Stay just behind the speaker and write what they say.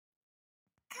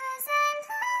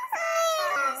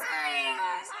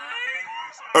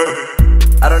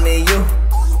I don't need you,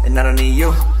 and I don't need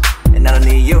you, and I don't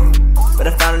need you. But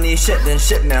if I don't need shit, then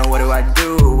shit, man, what do I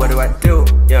do? What do I do?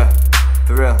 Yeah,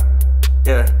 for real,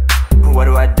 yeah. What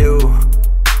do I do?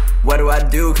 What do I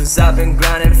do? Cause I've been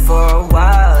grinding for a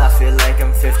while. I feel like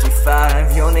I'm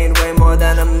 55. You'll need way more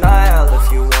than a mile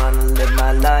if you wanna live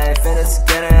my life. And it's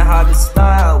getting hard to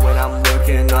smile when I'm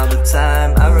working all the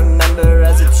time. I remember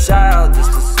as a child,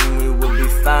 just assumed we would be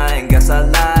fine. Guess I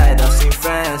lied, I've seen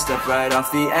friends step right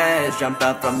off the edge, jump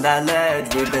out from that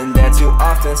ledge. We've been there too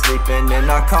often, sleeping in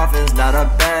our coffins, not our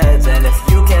beds. And if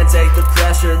you can't take the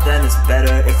pressure, then it's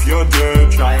better if you're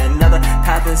dead. Try another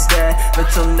path instead, but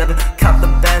you'll never cop the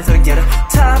benz or get a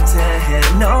top 10 hit.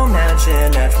 No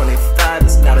mansion at 25,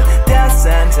 it's not a death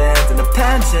sentence, and the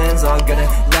pension's all good and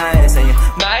nice. And you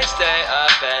might stay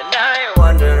up at night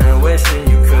wondering, wishing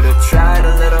you could've tried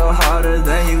a little harder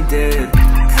than you did.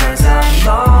 Cause I'm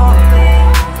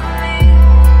lonely,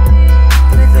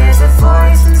 but there's a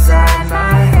voice inside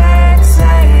my head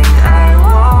saying I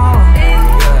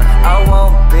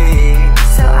won't be.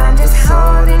 So I'm just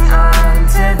holding on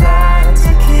to that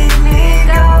to keep me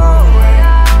going.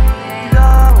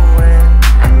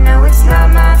 I know it's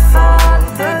not my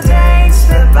fault, the days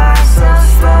slip by so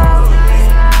slowly,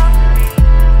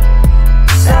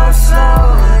 so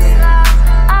slowly.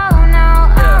 Oh no,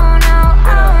 oh no,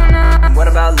 oh no. What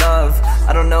about love?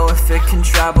 I don't know if it can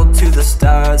travel to the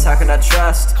stars. How can I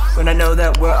trust when I know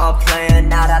that we're all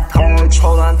playing out at coach?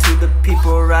 Hold on to the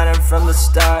people riding from the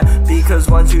start, because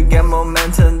once you get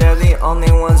momentum, they're the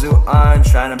only ones who aren't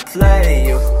trying to play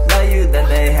you, let you, then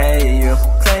they hate you,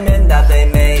 claiming that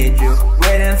they made you,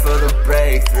 waiting for the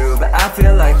breakthrough. But I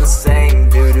feel like the same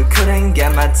dude who couldn't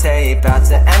get my tape out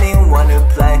to anyone who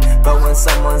played. But when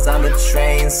someone's on the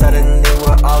train, suddenly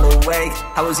we're all awake.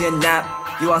 How was your nap?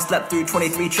 You all slept through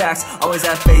 23 tracks. Always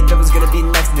had faith that was gonna be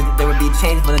next. Knew that there would be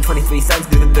change more than 23 cents.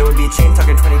 Knew that there would be change,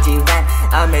 talking 20G rent.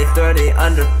 I made 30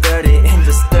 under 30 in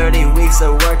just 30 weeks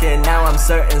of working. Now I'm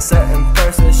certain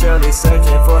person surely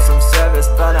searching for some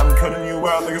service, but I'm cutting you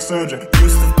out like a surgeon.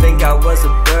 Used to think I was a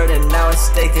burden, now it's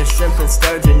steak and shrimp and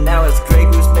sturgeon. Now it's Grey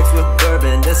Goose mixed with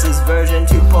bourbon. This is version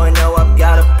 2.0, I've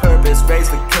got a purpose. Raise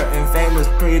the curtain, fame was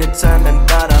predetermined,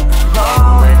 but I'm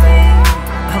lonely,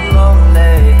 I'm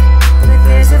lonely.